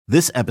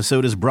This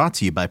episode is brought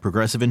to you by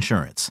Progressive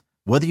Insurance.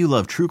 Whether you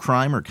love true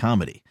crime or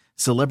comedy,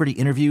 celebrity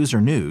interviews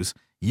or news,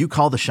 you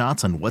call the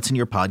shots on what's in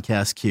your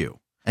podcast queue.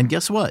 And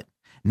guess what?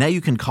 Now you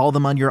can call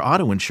them on your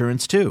auto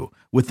insurance too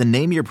with the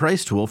Name Your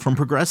Price tool from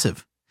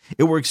Progressive.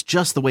 It works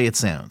just the way it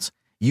sounds.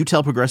 You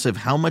tell Progressive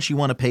how much you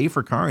want to pay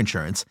for car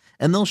insurance,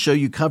 and they'll show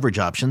you coverage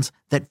options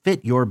that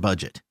fit your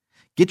budget.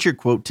 Get your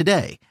quote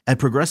today at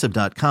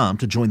Progressive.com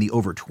to join the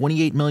over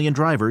 28 million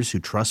drivers who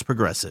trust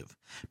Progressive.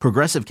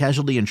 Progressive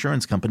Casualty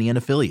Insurance Company and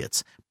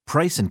Affiliates.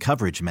 Price and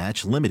coverage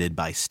match limited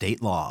by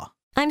state law.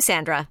 I'm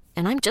Sandra,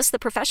 and I'm just the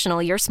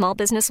professional your small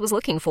business was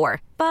looking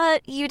for.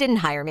 But you didn't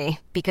hire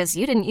me because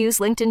you didn't use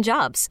LinkedIn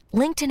Jobs.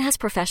 LinkedIn has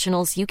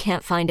professionals you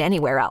can't find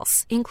anywhere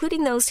else,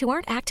 including those who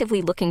aren't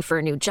actively looking for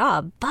a new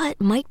job, but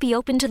might be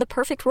open to the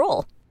perfect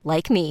role,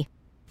 like me.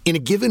 In a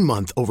given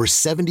month, over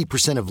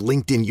 70% of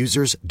LinkedIn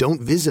users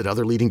don't visit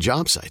other leading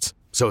job sites.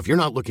 So if you're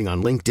not looking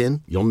on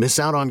LinkedIn, you'll miss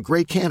out on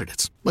great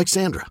candidates like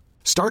Sandra.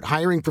 Start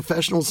hiring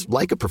professionals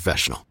like a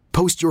professional.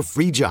 Post your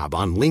free job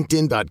on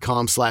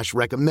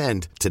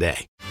linkedin.com/recommend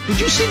today. Did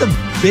you see the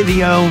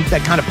video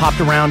that kind of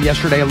popped around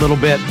yesterday a little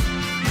bit?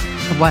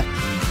 What?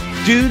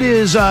 Dude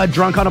is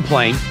drunk on a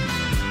plane.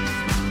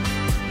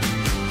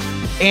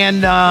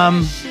 And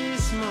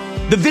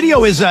the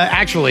video is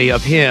actually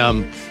of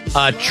him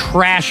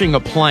trashing a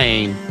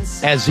plane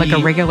as like a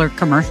regular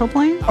commercial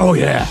plane? Oh,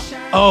 yeah.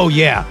 Oh,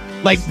 yeah.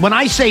 Like, when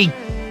I say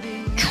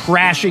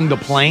trashing the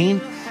plane,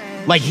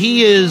 like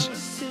he is,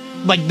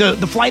 like the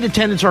flight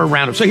attendants are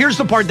around him. So here's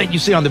the part that you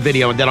see on the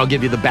video, and then I'll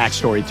give you the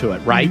backstory to it,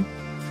 right?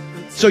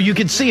 Mm-hmm. So you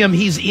can see him.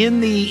 He's in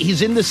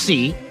the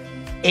seat,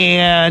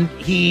 and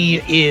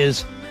he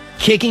is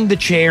kicking the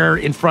chair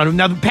in front of him.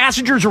 Now, the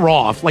passengers are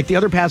off. Like, the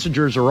other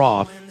passengers are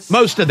off.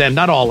 Most of them,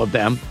 not all of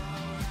them.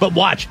 But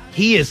watch,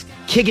 he is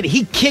kicking.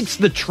 He kicks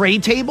the tray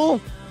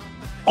table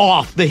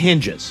off the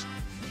hinges.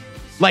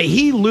 Like,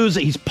 he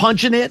loses. He's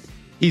punching it.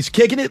 He's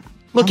kicking it.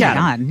 Look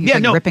at him. He's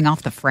ripping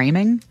off the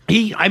framing.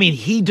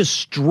 He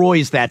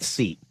destroys that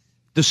seat.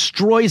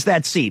 Destroys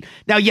that seat.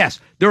 Now, yes,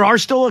 there are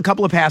still a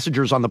couple of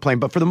passengers on the plane,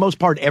 but for the most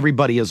part,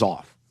 everybody is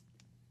off.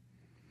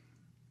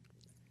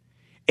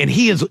 And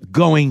he is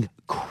going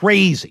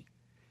crazy.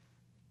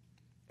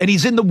 And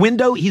he's in the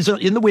window. He's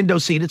in the window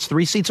seat. It's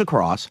 3 seats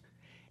across.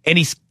 And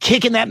he's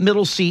kicking that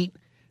middle seat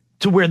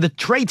to where the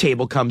tray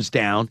table comes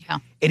down. Yeah.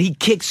 And he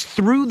kicks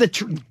through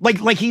the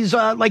like he's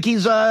a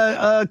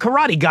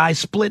karate guy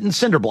splitting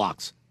cinder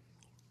blocks.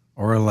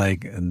 Or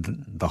like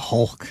the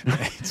Hulk.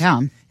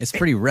 It's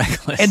pretty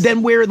reckless. And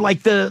then where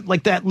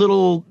that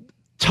little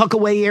tuck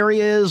away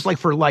area is, like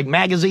for like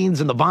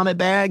magazines and the vomit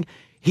bag,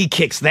 he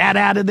kicks that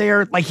out of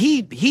there. Like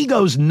he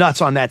goes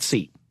nuts on that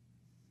seat.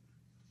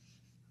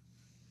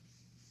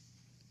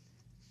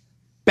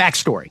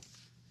 Backstory.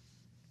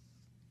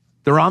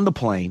 They're on the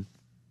plane,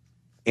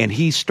 and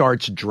he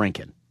starts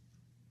drinking.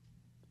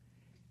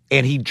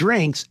 And he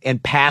drinks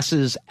and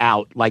passes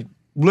out, like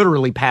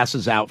literally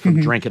passes out from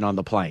drinking on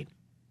the plane.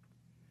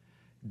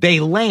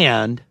 They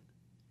land,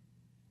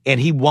 and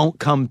he won't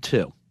come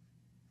to.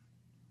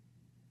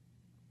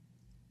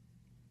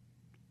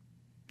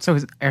 So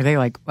are they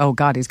like, oh,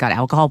 God, he's got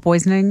alcohol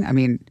poisoning?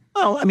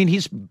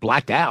 He's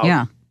blacked out.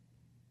 Yeah.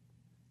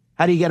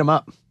 How do you get him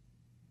up?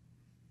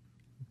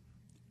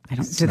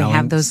 Do they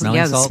have those?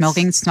 Smelling salts?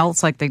 Smelling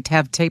salts like they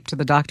have taped to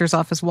the doctor's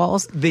office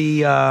walls.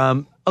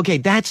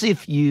 That's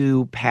if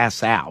you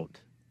pass out.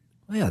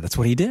 Well, yeah, that's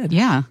what he did.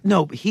 Yeah.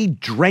 No, he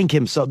drank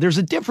himself. There's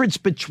a difference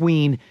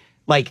between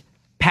like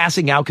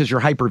passing out because you're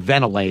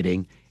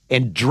hyperventilating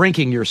and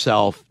drinking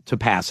yourself to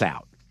pass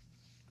out.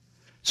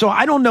 So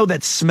I don't know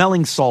that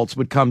smelling salts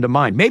would come to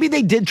mind. Maybe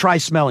they did try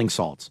smelling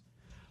salts,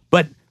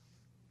 but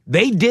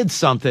they did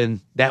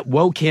something that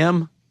woke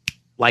him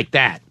like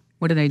that.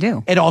 What did they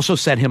do? It also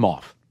set him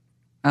off.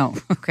 Oh,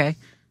 okay.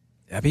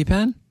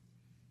 EpiPen?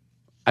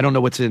 I don't know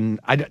what's in.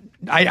 I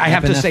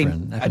have to say.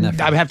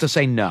 I have to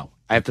say no.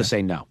 I have to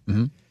say no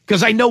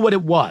because I know what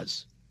it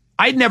was.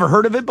 I'd never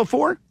heard of it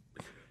before.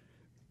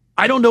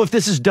 I don't know if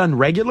this is done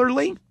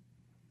regularly.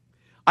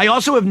 I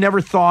also have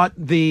never thought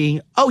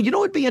you know what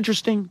would be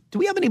interesting? Do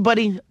we have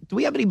anybody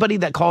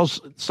that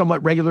calls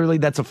somewhat regularly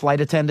that's a flight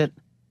attendant?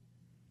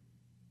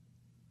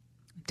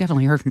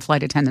 Definitely heard from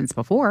flight attendants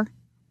before.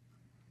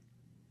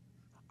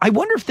 I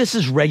wonder if this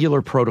is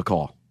regular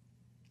protocol.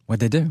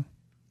 What'd they do?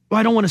 Well,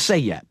 I don't want to say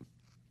yet.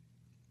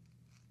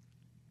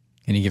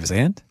 Can you give us a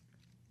hint?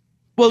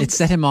 Well, it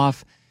set him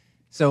off.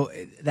 So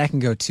that can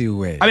go two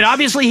ways. I mean,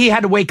 obviously he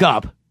had to wake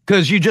up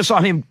because you just saw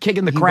him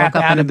kicking the crap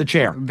out of the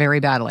chair. Very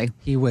badly.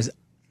 He was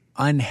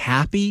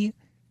unhappy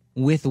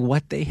with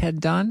what they had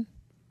done,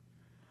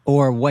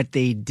 or what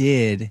they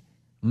did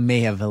may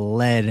have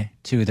led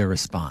to the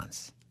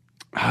response.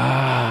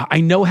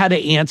 I know how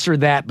to answer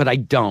that, but I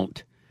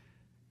don't.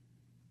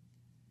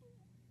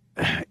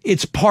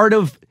 It's part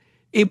of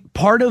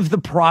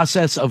the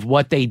process of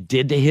what they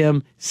did to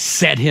him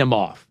set him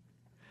off.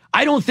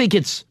 I don't think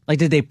it's like,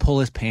 did they pull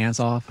his pants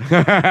off? I'm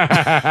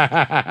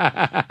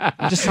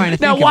just trying to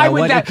think. Now, why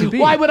would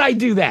I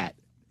do that?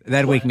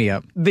 That'd wake me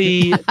up.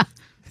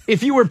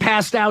 If you were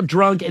passed out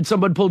drunk and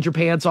someone pulled your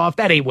pants off,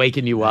 that ain't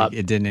waking you up.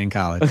 It didn't in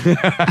college.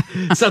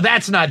 So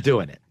that's not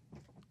doing it.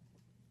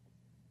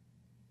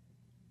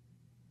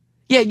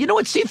 Yeah, you know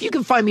what? See if you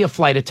can find me a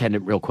flight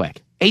attendant real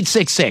quick.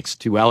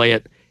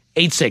 866-2-ELLIOT,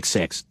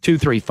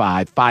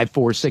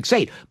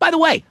 866-235-5468. By the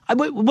way,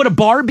 would a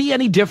bar be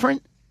any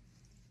different?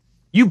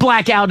 You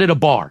black out at a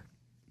bar.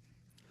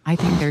 I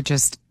think they're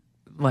just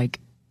like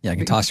Yeah, I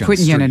can toss you on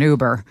putting the you in street. an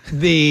Uber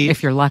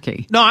if you're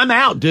lucky. No, I'm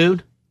out,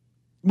 dude.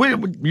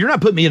 You're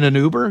not putting me in an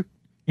Uber.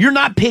 You're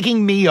not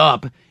picking me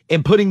up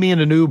and putting me in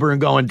an Uber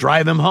and going,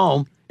 drive him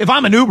home. If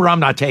I'm an Uber, I'm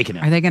not taking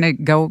it. Are they going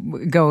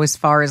to go as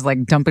far as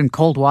like dumping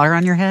cold water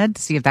on your head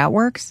to see if that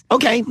works?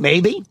 Okay,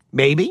 maybe.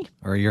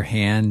 Or your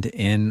hand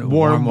in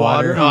Warm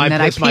water. Oh, I And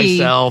then I pissed pee.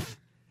 myself.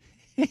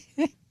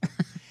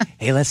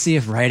 Hey, let's see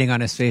if writing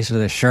on his face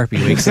with a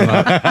Sharpie wakes him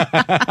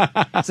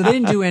up. So they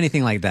didn't do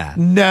anything like that.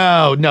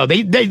 No,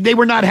 they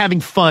were not having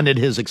fun at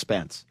his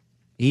expense.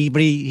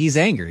 He's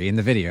angry in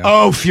the video.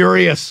 Oh,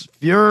 furious.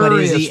 But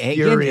is he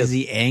furious. is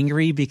he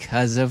angry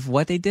because of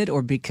what they did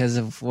or because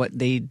of what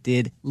they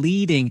did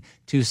leading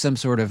to some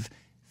sort of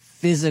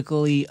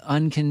physically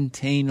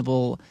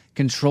uncontainable,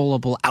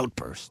 controllable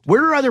outburst?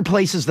 Where are other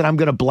places that I'm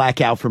going to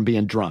black out from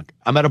being drunk?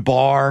 I'm at a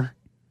bar.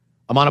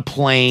 I'm on a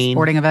plane.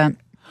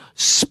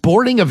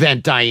 Sporting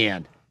event,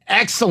 Diane.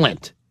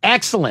 Excellent.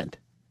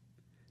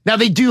 Now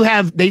they do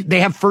have they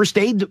have first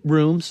aid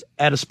rooms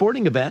at a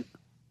sporting event.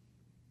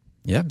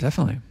 Yeah,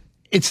 definitely.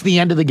 It's the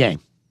end of the game.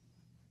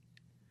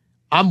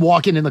 I'm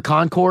walking in the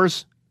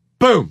concourse.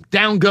 Boom,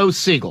 down goes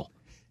Siegel.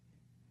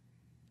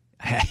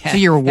 So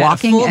you're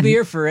walking a full and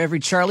beer for every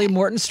Charlie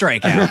Morton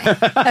strikeout.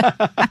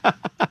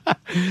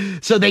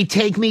 So they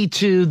take me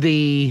to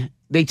the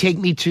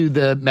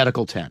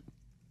medical tent.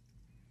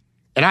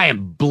 And I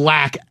am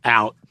black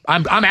out.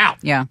 I'm out.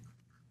 Yeah.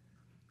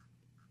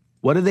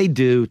 What do they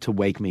do to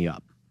wake me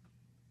up?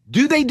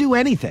 Do they do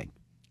anything?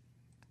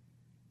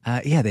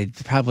 Yeah, they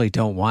probably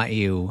don't want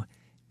you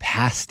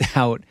passed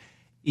out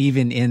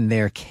even in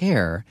their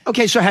care.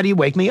 Okay, so how do you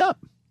wake me up?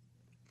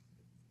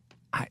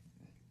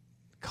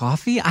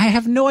 Coffee? I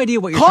have no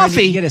idea what you're trying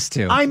to get us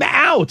to. I'm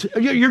out.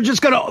 You're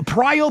just going to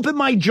pry open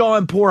my jaw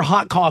and pour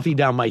hot coffee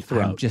down my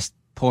throat. I'm just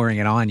pouring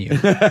it on you.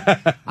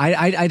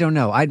 I don't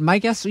know. My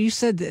guess, you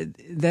said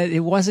that it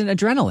wasn't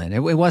adrenaline. It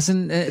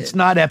wasn't. It's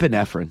not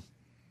epinephrine.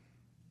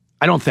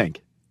 I don't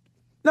think.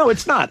 No,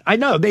 it's not. I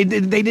know. They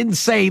didn't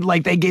say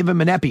like they gave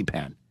him an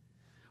EpiPen.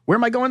 Where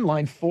am I going?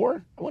 Line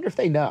 4? I wonder if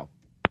they know.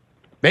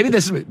 Maybe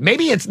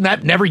it's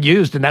not never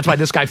used, and that's why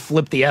this guy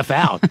flipped the F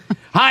out.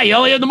 Hi,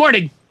 Elliot in the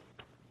morning.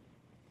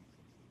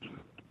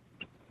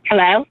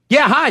 Hello?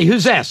 Yeah, hi.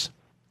 Who's this?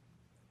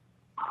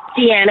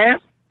 Deanna.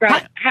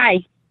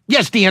 Hi.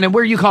 Yes, Deanna.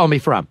 Where are you calling me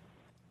from?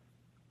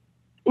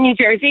 New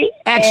Jersey,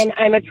 and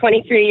I'm a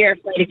 23-year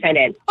flight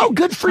attendant. Oh,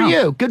 good for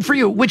you. Good for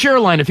you. Which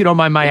airline, if you don't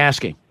mind my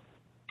asking?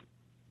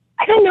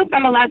 I don't know if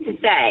I'm allowed to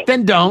say.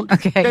 Then don't.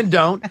 Okay. Then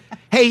don't.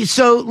 Hey,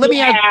 so let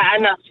me ask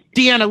I'm not.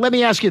 Deanna, let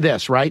me ask you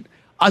this, right?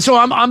 So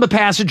I'm a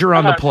passenger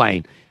on the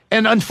plane,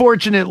 and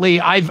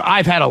unfortunately,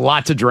 I've had a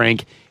lot to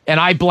drink, and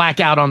I black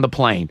out on the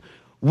plane.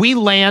 We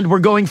land. We're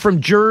going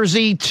from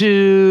Jersey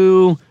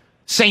to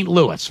St.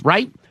 Louis,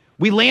 right?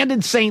 We land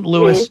in St.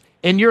 Louis,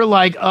 and you're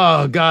like,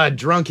 oh God,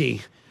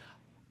 drunkie.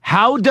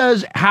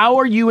 How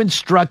are you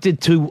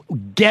instructed to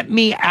get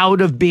me out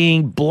of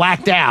being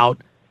blacked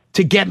out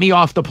to get me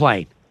off the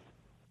plane?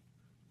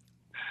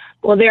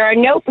 Well, there are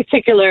no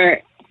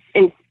particular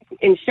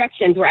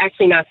instructions. We're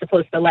actually not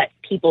supposed to let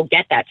people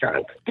get that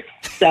drunk.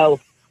 So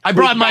I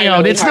brought my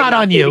own. It's not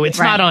on you. It's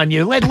not on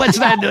you. Let's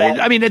not.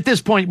 I mean, at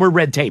this point, we're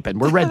red taping.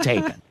 We're red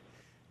taping.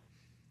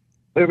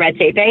 We're red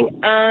taping.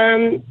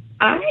 I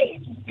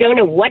don't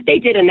know what they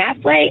did in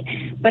that flight,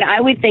 but I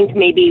would think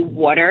maybe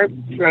water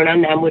thrown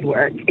on them would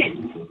work.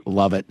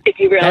 Love it. If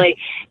you really,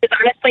 because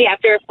honestly,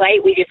 after a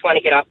flight, we just want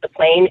to get off the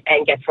plane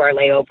and get to our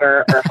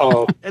layover or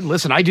home. And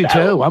listen, I do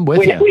too. I'm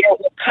with you. We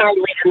don't look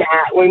kindly on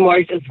that. We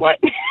more just want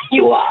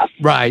you off.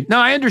 Right. No,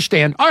 I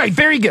understand. All right.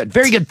 Very good.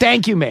 Very good.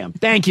 Thank you, ma'am.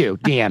 Thank you,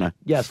 Deanna.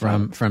 Yes.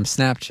 From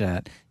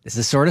Snapchat. This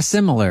is sort of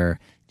similar,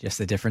 just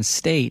a different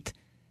state.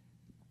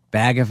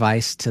 Bag of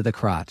ice to the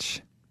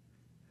crotch.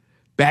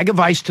 Bag of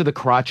ice to the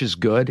crotch is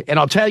good, and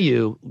I'll tell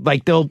you,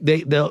 like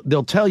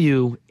they'll tell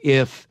you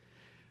if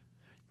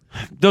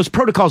those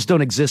protocols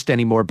don't exist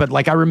anymore. But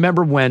like I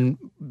remember when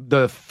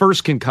the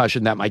first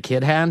concussion that my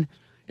kid had,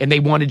 and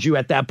they wanted you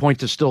at that point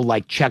to still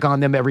like check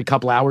on them every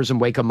couple hours and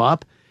wake them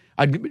up.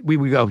 We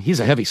would go, he's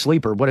a heavy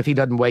sleeper. What if he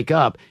doesn't wake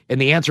up? And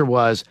the answer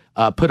was,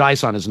 put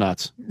ice on his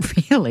nuts.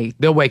 Really?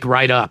 They'll wake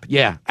right up.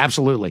 Yeah,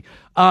 absolutely.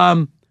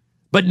 But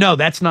no,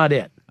 that's not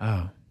it.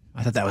 Oh.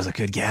 I thought that was a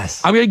good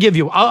guess. I'm going to give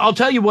you, I'll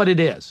tell you what it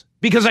is,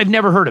 because I've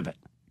never heard of it.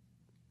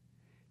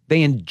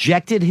 They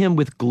injected him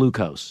with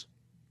glucose.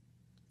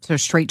 So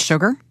straight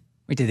sugar?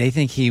 Wait, did they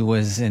think he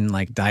was in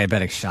like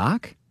diabetic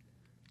shock?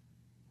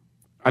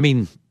 I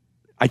mean,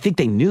 I think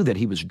they knew that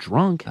he was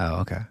drunk.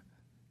 Oh, okay.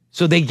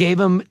 So they gave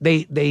him,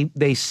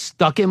 they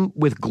stuck him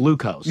with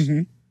glucose.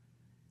 Mm-hmm.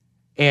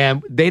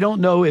 And they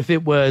don't know if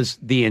it was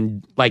the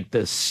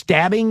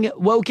stabbing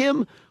woke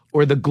him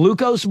or the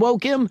glucose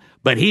woke him,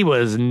 but he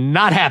was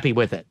not happy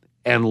with it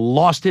and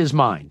lost his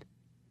mind.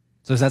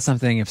 So is that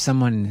something, if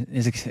someone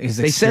is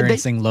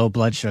experiencing low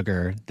blood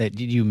sugar, that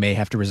you may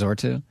have to resort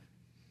to?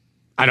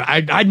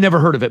 I'd never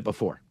heard of it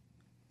before.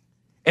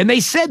 And they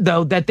said,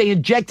 though, that they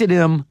injected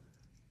him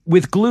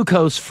with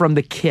glucose from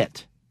the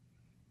kit,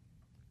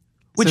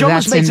 which So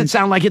almost that's makes in- it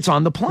sound like it's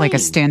on the plane. Like a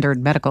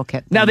standard medical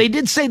kit. Now, they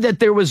did say that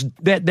there was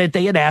that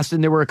they had asked,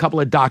 and there were a couple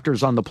of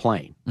doctors on the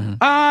plane.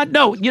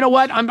 No, you know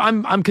what?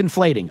 I'm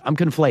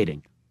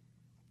conflating.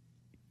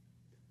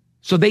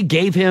 So they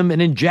gave him an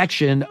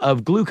injection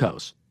of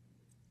glucose.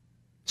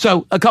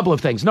 So a couple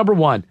of things. Number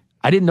one,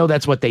 I didn't know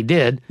that's what they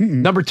did.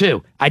 Number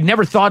two, I'd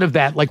never thought of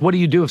that. Like, what do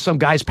you do if some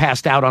guy's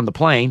passed out on the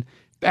plane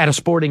at a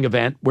sporting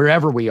event,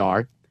 wherever we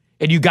are,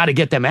 and you got to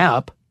get them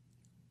up?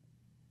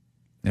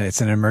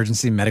 It's an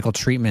emergency medical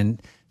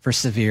treatment for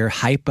severe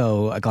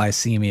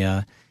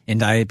hypoglycemia in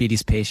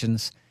diabetes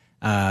patients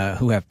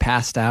who have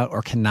passed out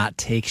or cannot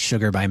take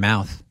sugar by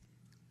mouth.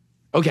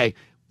 Okay,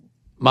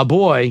 my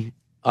boy,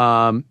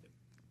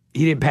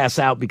 he didn't pass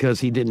out because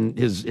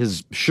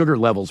his sugar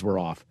levels were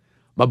off.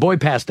 My boy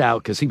passed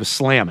out because he was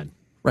slamming.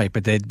 Right,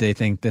 but they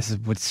think this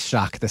would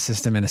shock the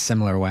system in a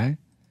similar way.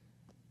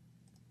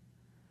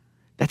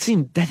 That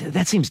seems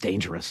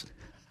dangerous.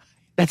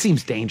 That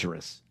seems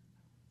dangerous.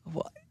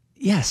 Well,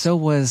 yeah, so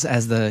was,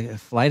 as the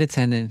flight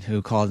attendant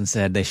who called and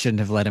said they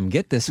shouldn't have let him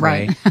get this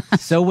way, Right.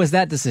 so was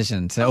that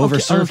decision to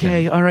overserve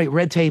Okay, him. all right,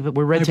 red tape.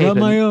 We're red I taping. brought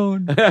my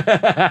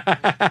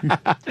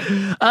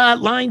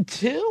own. Line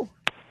 2.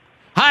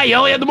 Hi,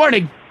 Elliot in the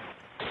morning.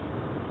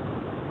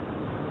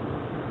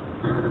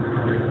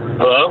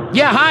 Hello?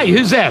 Yeah, hi,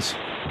 who's this?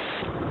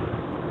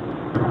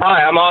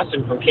 Hi, I'm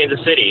Austin from Kansas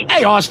City.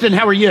 Hey, Austin,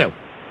 how are you?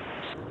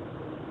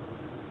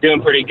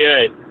 Doing pretty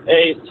good.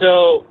 Hey,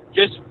 so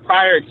just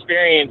prior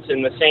experience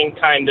in the same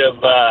kind of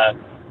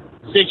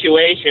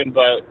situation,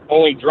 but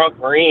only drunk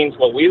Marines,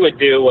 what we would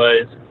do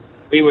was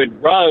we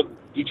would rub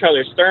each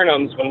other's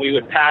sternums when we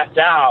would pass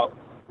out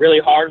really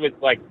hard with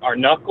like our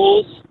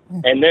knuckles.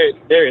 And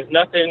there is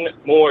nothing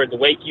more to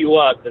wake you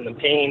up than the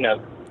pain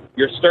of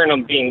your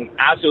sternum being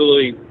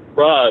absolutely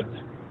rubbed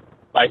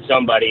by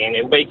somebody, and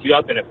it wakes you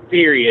up in a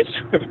furious.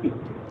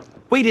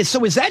 Wait,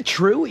 so is that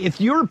true? If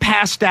you're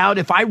passed out,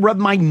 if I rub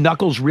my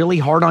knuckles really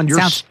hard on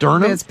your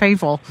sternum, It's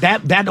painful.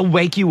 that'll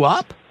wake you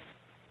up?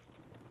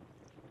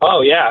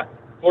 Oh yeah,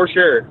 for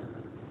sure.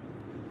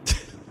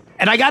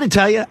 And I got to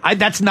tell you,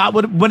 that's not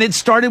when it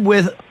started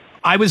with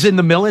I was in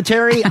the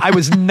military, I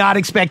was not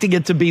expecting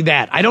it to be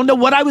that. I don't know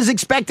what I was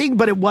expecting,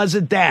 but it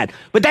wasn't that.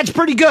 But that's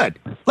pretty good.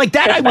 Like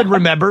that I would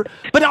remember.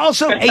 But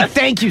also, hey,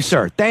 thank you,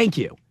 sir. Thank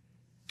you.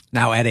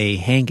 Now, at a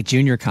Hank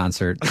Jr.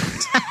 concert,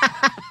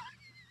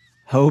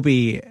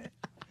 Hobie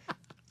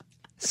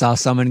saw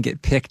someone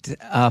get picked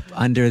up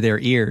under their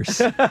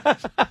ears.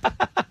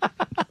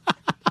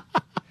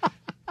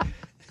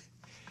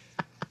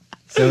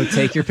 So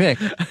take your pick.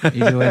 Are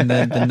you doing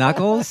the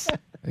knuckles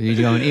or are you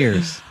doing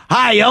ears?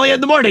 Hi, Elliot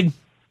in the morning.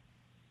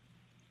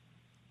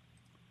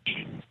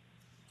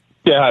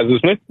 Yeah, hi, is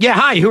this me? Yeah,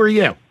 hi, who are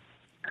you?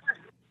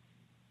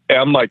 Hey,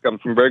 I'm Mike. I'm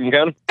from Bergen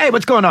County. Hey,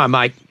 what's going on,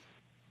 Mike?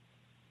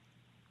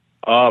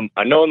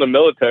 I know in the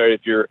military,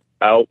 if you're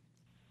out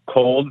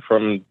cold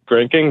from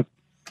drinking,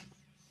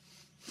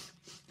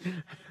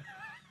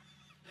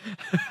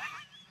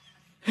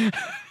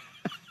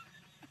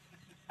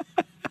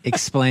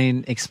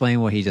 Explain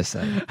what he just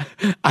said.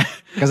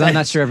 Because I'm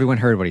not sure everyone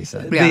heard what he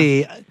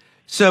said.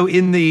 So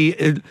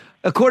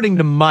according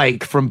to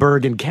Mike from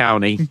Bergen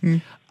County,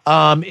 in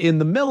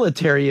the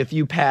military, if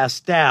you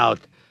passed out,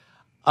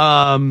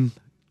 I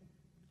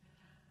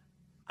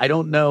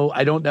don't know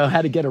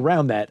how to get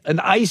around that. An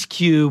ice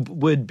cube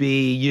would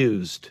be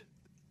used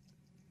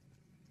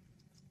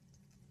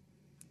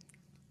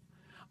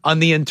on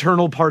the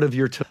internal part of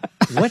your tongue.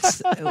 What's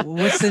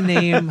the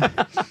name?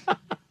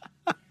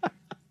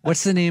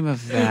 What's the name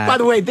of that? By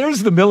the way,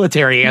 there's the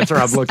military answer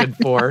I'm looking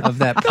for. Of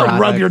that Don't rub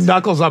product. your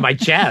knuckles on my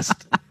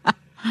chest.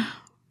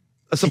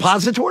 A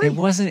suppository?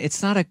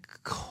 It's not a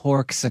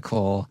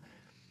corksicle.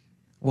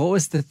 What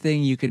was the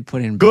thing you could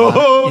put in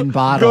bottles?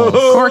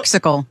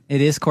 Corksicle.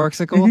 It is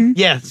corksicle?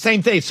 Yeah,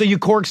 same thing. So you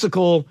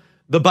corksicle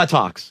the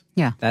buttocks.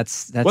 Yeah.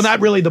 That's Well, not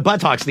really the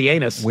buttocks, the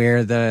anus.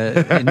 where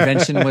the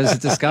invention was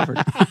discovered.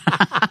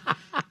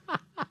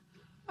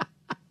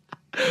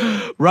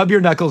 Rub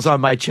your knuckles on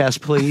my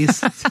chest,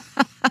 please.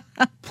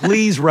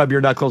 Please rub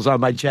your knuckles on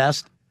my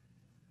chest.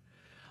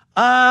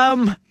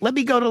 Let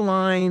me go to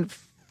line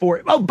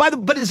 4. Oh,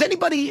 but is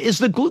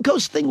the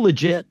glucose thing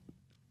legit?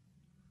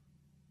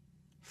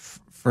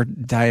 For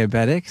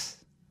diabetics?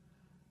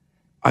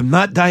 I'm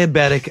not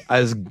diabetic.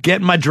 I was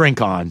getting my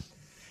drink on.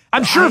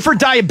 I'm sure for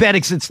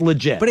diabetics it's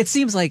legit. But it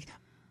seems like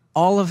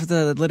all of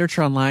the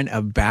literature online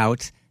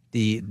about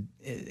the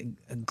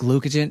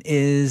glucogen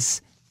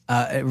is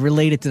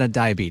related to the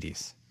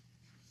diabetes.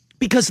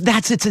 because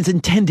that's its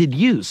intended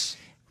use.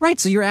 Right.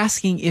 So you're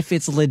asking if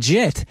it's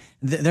legit.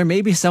 There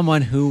may be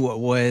someone who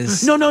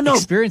was No.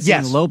 experiencing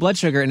Yes. low blood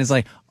sugar and is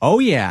like, oh,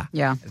 yeah,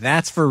 Yeah.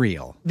 that's for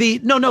real.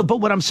 But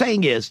what I'm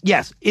saying is,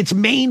 yes, its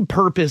main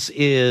purpose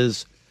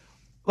is,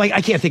 like,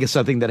 I can't think of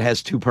something that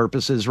has two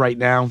purposes right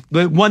now.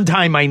 The one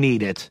time I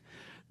need it.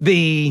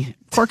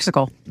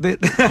 Corksicle.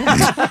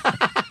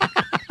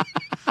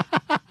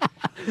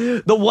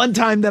 The one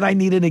time that I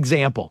need an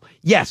example.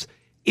 Yes,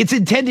 its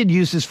intended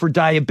use is for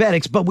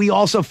diabetics, but we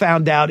also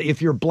found out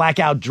if you're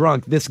blackout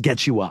drunk, this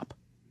gets you up.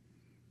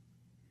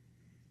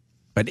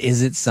 But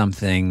is it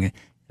something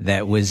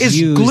that was Is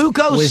used,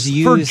 glucose was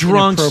used for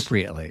drunks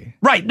inappropriately?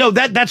 Right. No,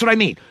 that's what I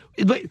mean.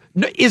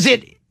 Is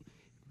it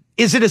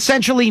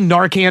essentially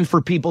Narcan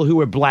for people who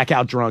are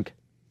blackout drunk?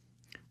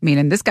 I mean,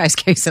 in this guy's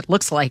case, it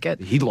looks like it.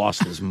 He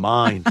lost his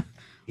mind.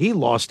 He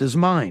lost his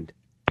mind.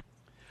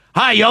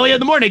 Hi, Elliot in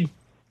the morning.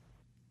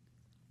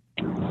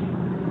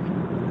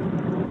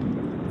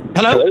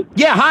 Hello?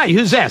 Yeah, hi.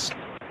 Who's this?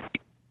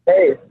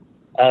 Hey.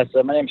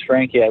 So my name's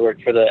Frankie. I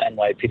work for the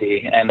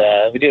NYPD, and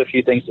we do a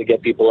few things to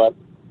get people up.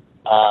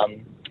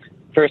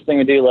 First thing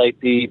we do, like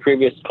the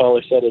previous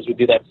caller said, is we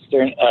do that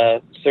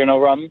sternum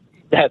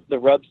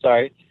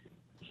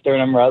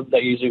rub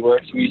that usually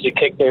works. We usually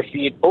kick their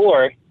feet,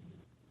 or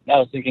I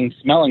was thinking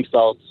smelling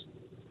salts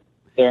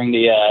during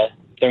the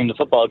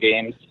football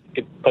games.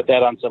 You could put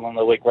that on someone,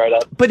 they'll wake right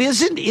up. But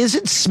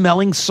isn't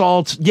smelling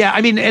salts? Yeah,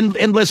 I mean,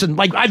 and listen,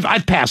 like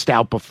I've passed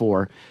out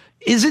before.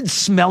 Isn't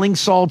smelling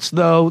salts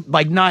though,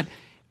 like not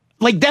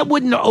like that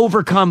wouldn't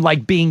overcome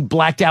like being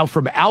blacked out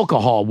from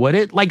alcohol, would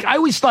it? Like I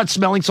always thought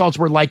smelling salts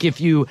were like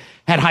if you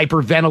had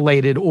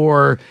hyperventilated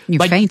or You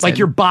like fainted,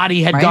 your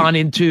body had right? gone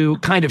into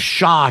kind of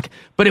shock,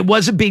 but it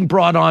wasn't being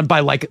brought on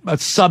by like a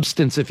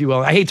substance, if you will.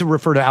 I hate to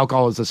refer to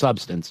alcohol as a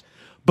substance,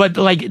 but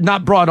like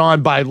not brought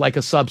on by like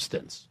a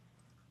substance.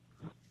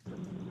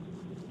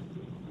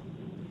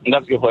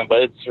 That's a good point,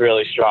 but it's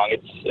really strong.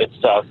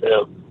 It's tough.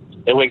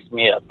 It wakes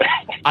me up.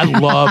 I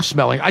love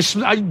smelling. I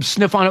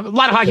sniff on it. A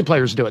lot of hockey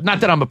players do it. Not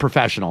that I'm a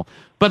professional,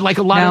 but like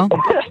a lot of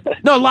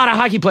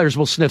hockey players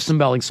will sniff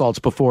smelling salts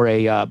before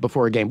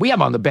a game. We have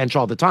them on the bench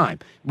all the time.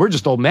 We're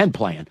just old men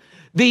playing.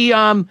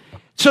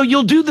 So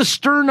you'll do the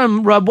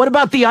sternum rub. What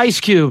about the ice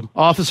cube,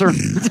 officer?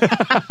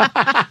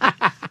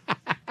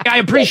 I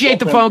appreciate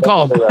the phone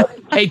call.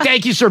 Hey,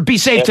 thank you, sir. Be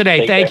safe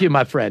today. Thank you,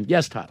 my friend.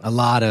 Yes, Tyler. A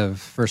lot of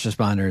first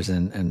responders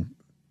and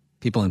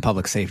people in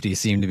public safety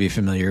seem to be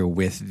familiar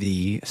with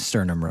the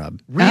sternum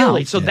rub.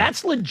 Really? So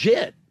that's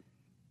legit.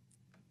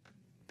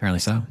 Apparently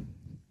so.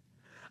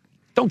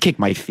 Don't kick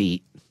my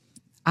feet.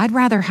 I'd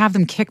rather have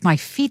them kick my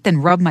feet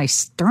than rub my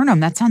sternum.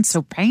 That sounds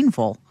so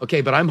painful. Okay,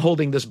 but I'm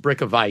holding this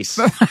brick of ice.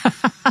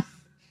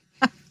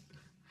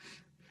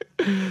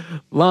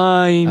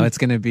 Line. Oh, it's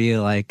going to be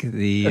like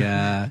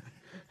the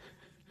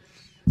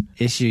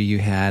issue you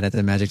had at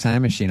the Magic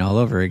Time Machine all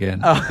over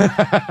again.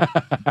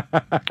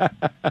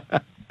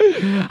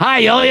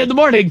 Hi, Elliot in the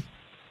morning.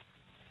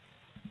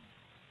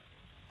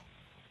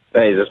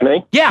 Hey, is this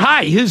me? Yeah,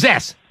 hi. Who's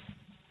this?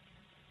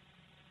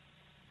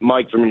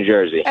 Mike from New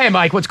Jersey. Hey,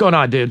 Mike. What's going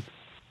on, dude?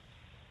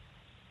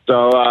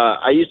 So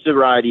I used to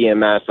ride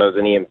EMS. I was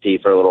an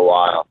EMT for a little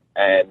while.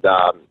 And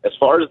as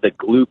far as the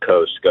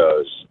glucose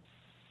goes,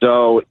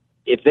 so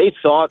if they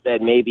thought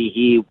that maybe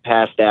he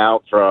passed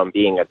out from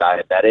being a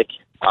diabetic,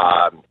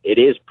 it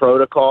is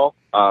protocol.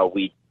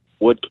 We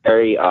would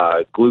carry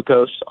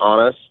glucose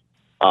on us.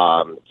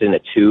 It's in a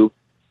tube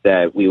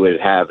that we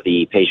would have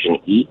the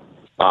patient eat,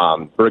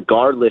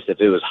 regardless if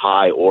it was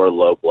high or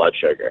low blood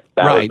sugar.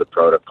 That was the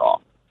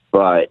protocol.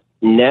 But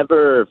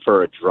never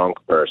for a drunk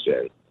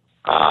person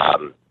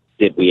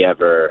did we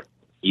ever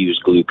use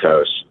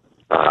glucose.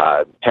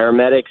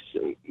 Paramedics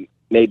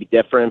may be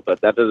different,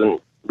 but that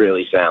doesn't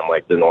really sound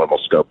like the normal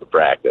scope of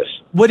practice.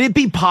 Would it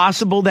be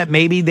possible that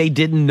maybe they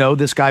didn't know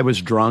this guy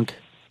was drunk?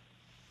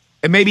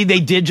 And maybe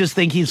they did just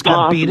think he's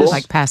going to beat us?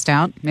 Like passed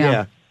out?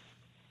 Yeah.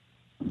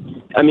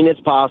 I mean, it's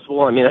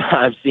possible. I mean,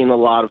 I've seen a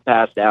lot of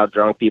passed out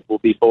drunk people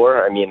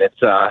before. I mean,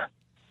 it's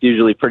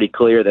usually pretty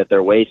clear that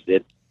they're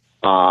wasted.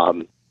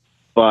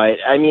 But,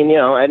 I mean, you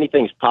know,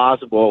 anything's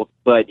possible,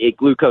 but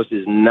glucose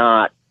is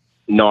not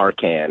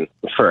Narcan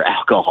for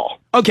alcohol.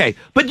 Okay,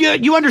 but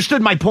you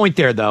understood my point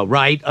there, though,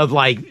 right? Of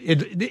like,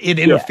 it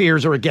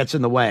interferes or it gets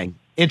in the way.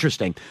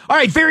 Interesting. All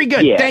right, very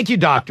good. Yeah. Thank you,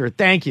 doctor.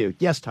 Thank you.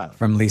 Yes, Tyler.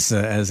 From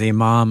Lisa, as a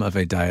mom of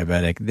a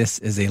diabetic, this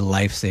is a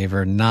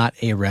lifesaver, not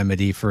a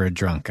remedy for a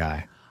drunk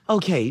guy.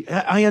 Okay,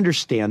 I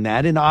understand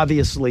that, and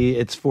obviously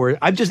it's for.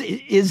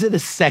 Is it a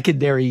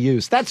secondary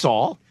use? That's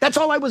all. That's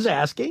all I was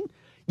asking.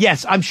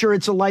 Yes, I'm sure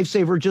it's a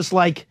lifesaver, just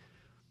like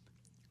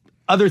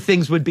other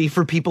things would be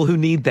for people who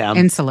need them.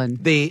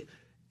 Insulin.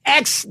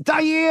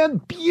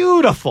 Diane,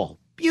 beautiful,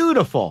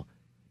 beautiful.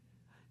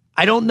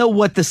 I don't know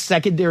what the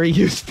secondary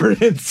use for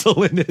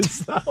insulin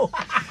is, though.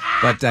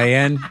 But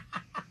Diane,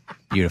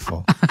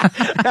 beautiful.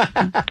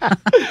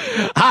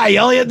 Hi,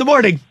 Elliot in the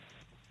morning.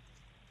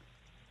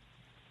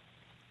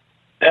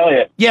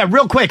 Elliot. Yeah,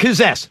 real quick, who's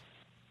this?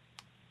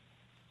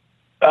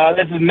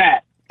 This is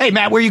Matt. Hey,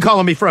 Matt, where are you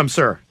calling me from,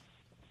 sir?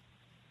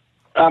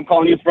 I'm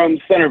calling you from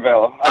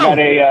Centerville. I got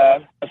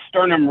a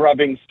sternum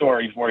rubbing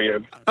story for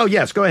you. Oh,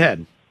 yes, go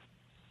ahead.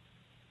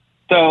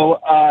 So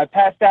I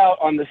passed out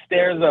on the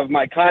stairs of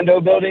my condo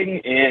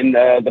building, and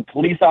the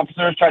police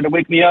officers tried to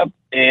wake me up,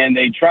 and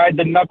they tried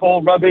the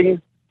knuckle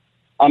rubbing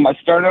on my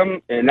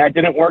sternum, and that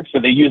didn't work, so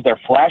they used their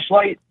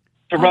flashlight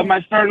to rub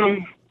my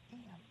sternum,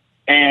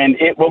 and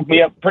it woke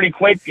me up pretty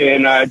quick,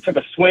 and I took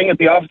a swing at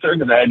the officer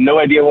because I had no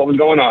idea what was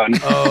going on.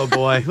 Oh,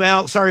 boy.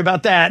 Well, sorry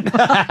about that.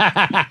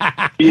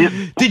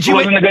 It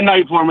wasn't a good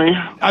night for me.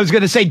 I was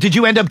going to say, did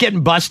you end up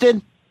getting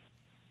busted?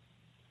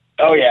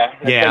 Oh, yeah.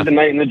 I spent the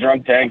night in the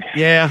drunk tank.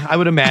 Yeah, I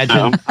would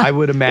imagine. I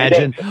would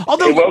imagine.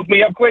 Although it woke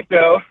me up quick,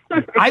 though.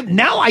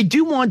 Now I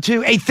do want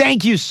to. Hey,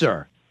 thank you,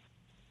 sir.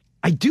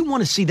 I do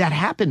want to see that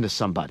happen to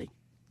somebody.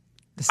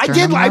 I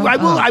did.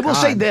 I will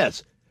say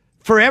this.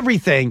 For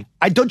everything,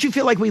 don't you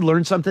feel like we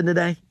learned something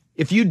today?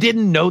 If you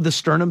didn't know the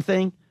sternum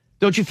thing,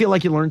 don't you feel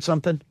like you learned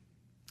something?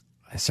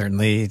 I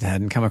certainly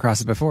hadn't come across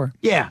it before.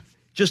 Yeah.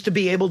 Just to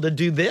be able to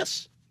do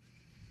this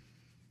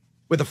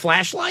with a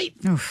flashlight?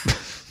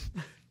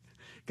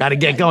 Got to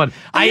get going.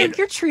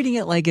 You're treating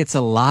it like it's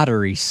a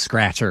lottery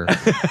scratcher.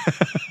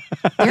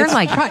 They're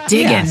like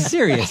digging. Yeah,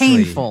 seriously.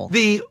 Painful.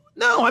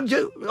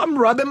 I'm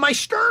rubbing my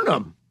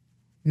sternum.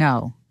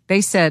 No. They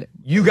said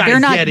you guys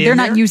they're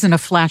not using a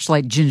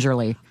flashlight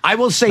gingerly. I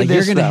will say this,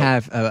 you're going to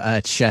have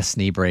a chest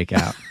knee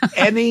breakout.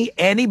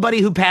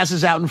 Anybody who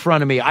passes out in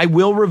front of me, I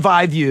will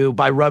revive you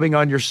by rubbing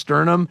on your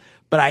sternum,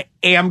 but I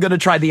am going to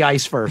try the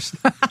ice first.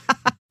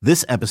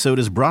 This episode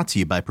is brought to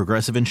you by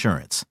Progressive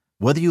Insurance.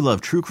 Whether you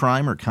love true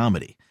crime or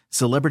comedy,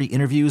 celebrity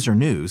interviews or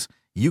news,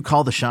 you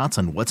call the shots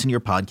on what's in your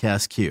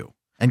podcast queue.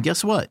 And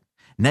guess what?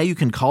 Now you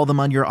can call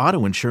them on your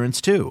auto insurance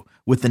too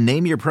with the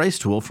Name Your Price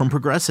tool from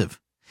Progressive.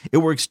 It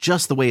works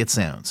just the way it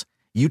sounds.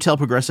 You tell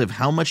Progressive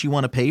how much you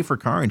want to pay for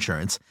car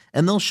insurance,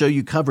 and they'll show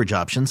you coverage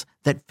options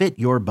that fit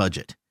your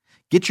budget.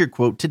 Get your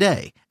quote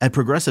today at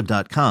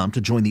Progressive.com to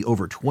join the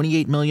over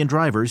 28 million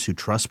drivers who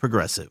trust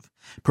Progressive.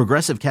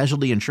 Progressive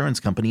Casualty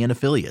Insurance Company and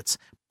Affiliates.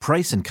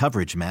 Price and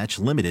coverage match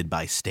limited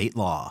by state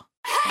law.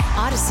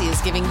 Odyssey is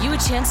giving you a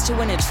chance to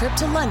win a trip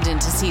to London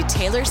to see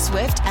Taylor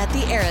Swift at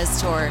the Eras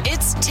Tour.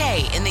 It's Tay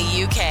in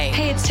the UK.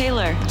 Hey, it's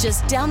Taylor.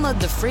 Just download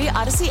the free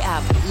Odyssey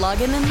app,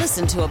 log in and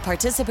listen to a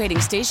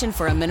participating station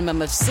for a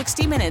minimum of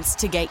 60 minutes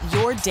to get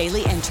your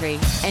daily entry.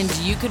 And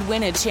you could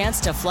win a chance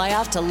to fly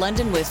off to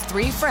London with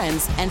 3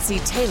 friends and see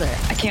Taylor.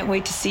 I can't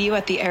wait to see you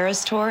at the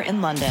Eras Tour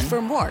in London.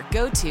 For more,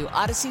 go to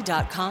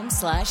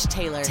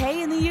odyssey.com/Taylor.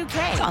 Tay in the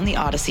UK. It's on the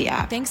Odyssey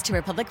app. Thanks to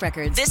Republic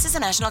Records. This is a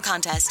national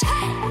contest.